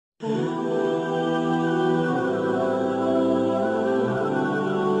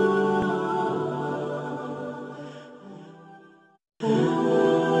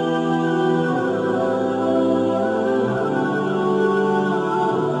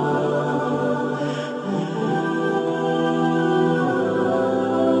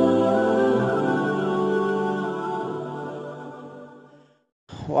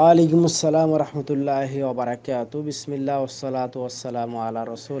ওয়ালাইকুম আসসালাম রহমতুল্লাহি ওবারাকাতু। বিসমিল্লাহ ওয়াসসালাতু ওয়াসসালামু আলা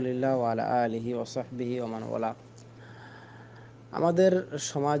রাসূলিল্লাহ ওয়া আলা আলিহি ওয়া সাহবিহি ওয়া মান ওয়ালা। আমাদের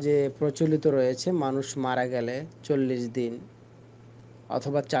সমাজে প্রচলিত রয়েছে মানুষ মারা গেলে 40 দিন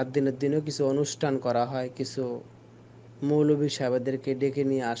অথবা 4 দিনের দিনও কিছু অনুষ্ঠান করা হয়, কিছু মৌলভী সাহেবদেরকে ডেকে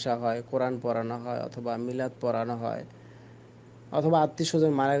নিয়ে আসা হয়, কোরআন পড়ানো হয় অথবা মিলাদ পড়ানো হয় অথবা আত্মীয়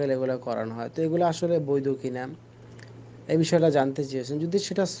স্বজন মারা গেলে এগুলো করানো হয়। তো এগুলো আসলে বৈধ কিনা এই বিষয়টা জানতে চেয়েছেন। যদি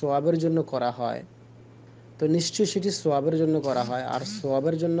সেটা সওয়াবের জন্য করা হয় তো নিশ্চয়ই সেটি সোয়াবের জন্য করা হয়, আর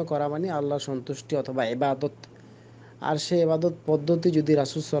সোয়াবের জন্য করা মানে আল্লাহ সন্তুষ্টি অথবা ইবাদত। আর সেই ইবাদত পদ্ধতি যদি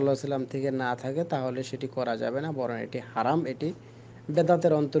রাসূল সাল্লাল্লাহু আলাইহি সাল্লাম থেকে না থাকে তাহলে সেটি করা যাবে না, বরং এটি হারাম, এটি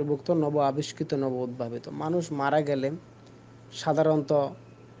বেদাতের অন্তর্ভুক্ত, নব আবিষ্কৃত, নব উদ্ভাবিত। মানুষ মারা গেলে সাধারণত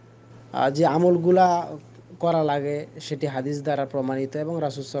যে আমলগুলা করা লাগে সেটি হাদিস দ্বারা প্রমাণিত এবং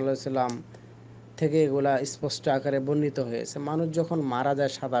রাসূল সাল্লাল্লাহু আলাইহি সাল্লাম থেকে এগুলা স্পষ্ট আকারে বর্ণিত হয়েছে। মানুষ যখন মারা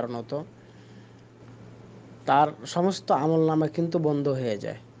যায় সাধারণত তার সমস্ত আমলনামা কিন্তু বন্ধ হয়ে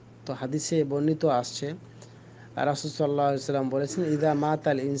যায়। তো হাদিসে বর্ণিত আসছে, রাসূল সাল্লাল্লাহু আলাইহি ওয়াসাল্লাম বলেছেন, ইযা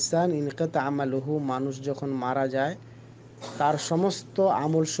মাতাল ইনসান ইনকাতা আমালুহু, মানুষ যখন মারা যায় তার সমস্ত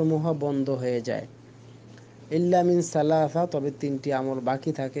আমলসমূহ বন্ধ হয়ে যায়। ইল্লা মিন সালাসা, তবে 3টি আমল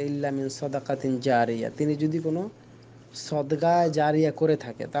বাকি থাকে। ইল্লা মিন সাদাকাতিন জারিয়া, তিনি যদি কোনো সদকা জারিয়া করে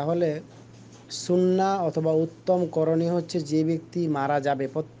থাকে, তাহলে সুন্নাহ অথবা উত্তম করণীয় হচ্ছে যে ব্যক্তি মারা যাবে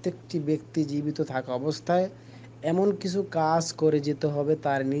প্রত্যেকটি ব্যক্তি জীবিত থাকা অবস্থায় এমন কিছু কাজ করে যেতে হবে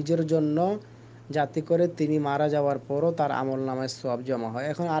তার নিজের জন্য, যাতে করে তিনি মারা যাওয়ার পরও তার আমলনামায় সওয়াব জমা হয়।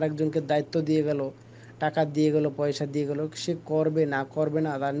 এখন আরেকজনকে দায়িত্ব দিয়ে গেল, টাকা দিয়ে গেল, পয়সা দিয়ে গেল, সে করবে না করবে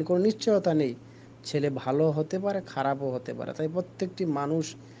না তার কোনো নিশ্চয়তা নেই। ছেলে ভালো হতে পারে, খারাপও হতে পারে। তাই প্রত্যেকটি মানুষ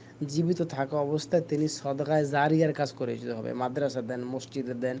জীবিত থাকা অবস্থায় তিনি সদকায়ে জারিয়ার কাজ করে যেতে হবে। মাদ্রাসা দেন,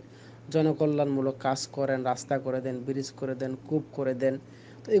 মসজিদে দেন, জনকল্যাণমূলক কাজ করেন, রাস্তা করে দেন, ব্রিজ করে দেন, কূপ করে দেন।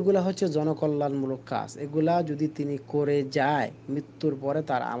 তো এগুলা হচ্ছে জনকল্যাণমূলক কাজ। এগুলা যদি তিনি করে যায় মৃত্যুর পরে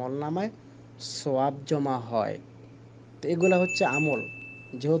তার আমলনামায় সওয়াব জমা হয়। তো এগুলা হচ্ছে আমল।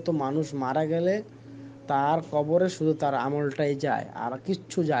 যেহেতু মানুষ মারা গেলে তার কবরে শুধু তার আমলটাই যায়, আর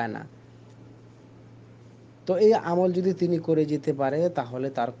কিচ্ছু যায় না। তো এই আমল যদি তিনি করে যেতে পারে তাহলে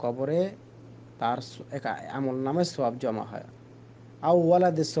তার কবরে তার আমলনামায় সওয়াব জমা হয়। আও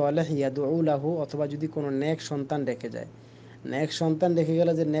ওয়ালাদে সালেহ ইয়াদউ লাহু, অথবা যদি কোনো নেক সন্তান রেখে যায়। নেক সন্তান রেখে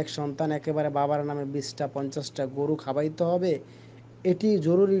গেলে যে নেক সন্তান একেবারে বাবার নামে 20টা 50টা গরু খাওয়াইতে হবে এটি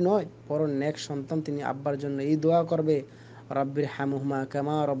জরুরি নয়, বরং নেক সন্তান তিনি আব্বার জন্য এই দোয়া করবে, রব্বির হামহুমা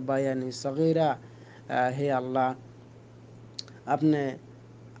কামা রব্বায়ানি সগীরা, হে আল্লাহ আপনি,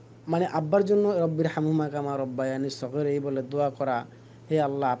 মানে আব্বার জন্য রব্বির হামহুমা কামা রব্বায়ানি সগীরা এই বলে দোয়া করা, হে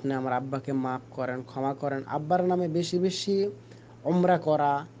আল্লাহ আপনি আমার আব্বাকে মাফ করেন, ক্ষমা করেন। আব্বার নামে বেশি বেশি উমরা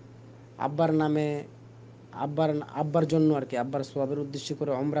করা, আব্বার নামে আব্বার আব্বার জন্য আর কি, আব্বার সওয়াবের উদ্দেশ্য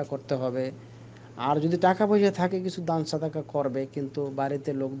করে উমরা করতে হবে। আর যদি টাকা পয়সা থাকে কিছু দান সাদাকা করবে, কিন্তু বাড়িতে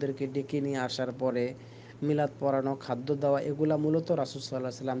লোকদেরকে ডেকে নিয়ে আসার পরে মিলাদ পড়ানো, খাদ্য দেওয়া, এগুলা মূলত রাসূল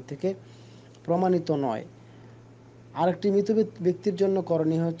সাল্লাল্লাহু আলাইহি সাল্লাম থেকে প্রমাণিত নয়। আরেকটি মৃত ব্যক্তির জন্য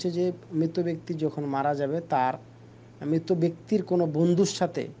করণীয় হচ্ছে যে মৃত ব্যক্তি যখন মারা যাবে তার মৃত ব্যক্তির কোনো বন্ধুর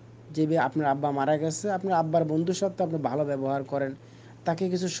সাথে, যে আপনার আব্বা মারা গেছে আপনার আব্বার বন্ধুর সাথে আপনি ভালো ব্যবহার করেন, তাকে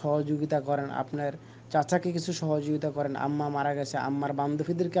কিছু সহযোগিতা করেন, আপনার চাচাকে কিছু সহযোগিতা করেন, আম্মা মারা গেছে আম্মার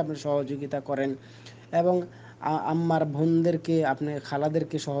বান্ধবীদেরকে আপনি সহযোগিতা করেন, এবং আম্মার বোনদেরকে আপনি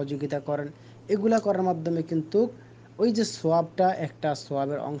খালাদেরকে সহযোগিতা করেন। এগুলা করার মাধ্যমে কিন্তু ওই যে সোয়াবটা, একটা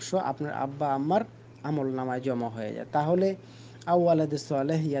সোয়াবের অংশ আপনার আব্বা আম্মার আমল নামায় জমা হয়ে যায়। তাহলে আওয়ালাদে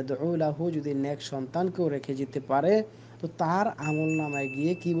সালেহ ইয়াদউ লাহু, যদি নেক সন্তানকেও রেখে যেতে পারে তো তার আমল নামায়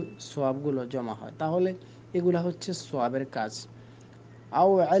গিয়ে কি সোয়াবগুলো জমা হয়। তাহলে এগুলা হচ্ছে সোয়াবের কাজ।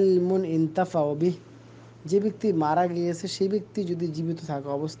 আও ইলমুন ইনতাফাউ বিহ, যে ব্যক্তি মারা গিয়েছে সেই ব্যক্তি যদি জীবিত থাকা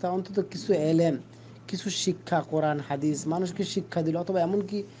অবস্থায় অন্তত কিছু এলেম, কিছু শিক্ষা, কোরআন হাদিস মানুষকে শিক্ষা দিল, অথবা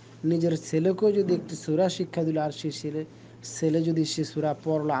এমনকি নিজের ছেলেকেও যদি একটি সূরা শিক্ষা দিল, আর সেই ছেলে যদি সে সূরা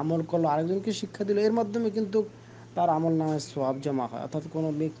পড়লো, আমল করলো, আরেকজনকে শিক্ষা দিল, এর মাধ্যমে কিন্তু তার আমল নামায় সওয়াব জমা হয়। অর্থাৎ কোনো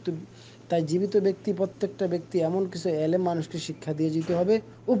ব্যক্তি, তাই জীবিত ব্যক্তি প্রত্যেকটা ব্যক্তি এমন কিছু এলেম মানুষকে শিক্ষা দিয়ে যেতে হবে,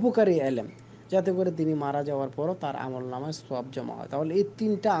 উপকারী এলেম, যাতে করে তিনি মারা যাওয়ার পরও তার আমল নামায় সওয়াব জমা হয়। তাহলে এই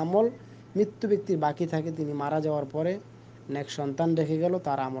 3টা আমল মৃত্যু ব্যক্তির বাকি থাকে, তিনি মারা যাওয়ার পরে নেক সন্তান রেখে গেল,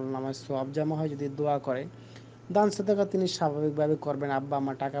 তার আমল নামায় সওয়াব জমা হয় যদি দোয়া করে। দান সাদাকা তিনি স্বাভাবিকভাবে করবেন, আব্বা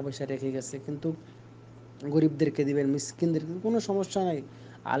আম্মা টাকা পয়সা রেখে গেছে কিন্তু গরিবদেরকে দিবেন, মিসকিনদেরকে, কোনো সমস্যা নাই,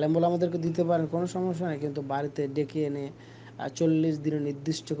 আলেম ওলামাদেরকে দিতে পারেন, কোনো সমস্যা নাই, কিন্তু বাড়িতে ডেকে এনে 40 দিনে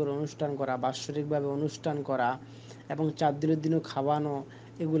নির্দিষ্ট করে অনুষ্ঠান করা, বাৎসরিকভাবে অনুষ্ঠান করা এবং 4 দিনের দিনও খাওয়ানো,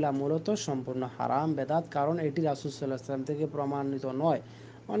 এগুলা মূলত সম্পূর্ণ হারাম বেদাত, কারণ এটি রাসূল সাল্লাল্লাহু আলাইহি ওয়াসাল্লাম থেকে প্রমাণিত নয়।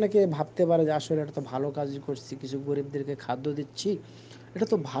 অনেকে ভাবতে পারে যে আসলে এটা তো ভালো কাজই করছি, কিছু গরিবদেরকে খাদ্য দিচ্ছি, এটা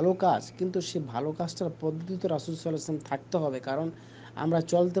তো ভালো কাজ, কিন্তু সে ভালো কাজটার পদ্ধতি তো রাসূল সাল্লাল্লাহু আলাইহি ওয়াসাল্লাম থাকতে হবে, কারণ আমরা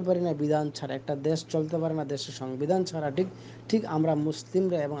চলতে পারি না বিধান ছাড়া, একটা দেশ চলতে পারে না দেশের সংবিধান ছাড়া, ঠিক ঠিক আমরা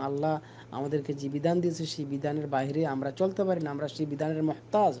মুসলিমরা এবং আল্লাহ আমাদেরকে যে বিধান দিয়েছে সেই বিধানের বাইরে আমরা চলতে পারি না, আমরা সেই বিধানের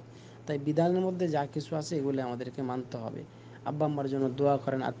মুহতাজ। তাই বিধানের মধ্যে যা কিছু আছে এগুলো আমাদেরকে মানতে হবে। আব্বা আম্মার জন্য দোয়া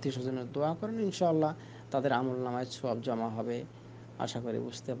করেন, আত্মীয় স্বজনের দোয়া করেন, ইনশাআল্লাহ তাদের আমল নামায় সওয়াব জমা হবে। আশা করি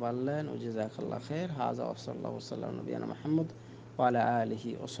বুঝতে পারলেন। জাযাকাল্লাহ খাইর। হাযা ওয়া সাল্লাল্লাহু ওয়া সাল্লাম নবিয়ানা মুহাম্মদ ওয়া আলা আলিহি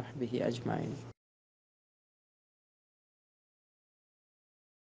ওয়া সাহবিহি আজমাইন।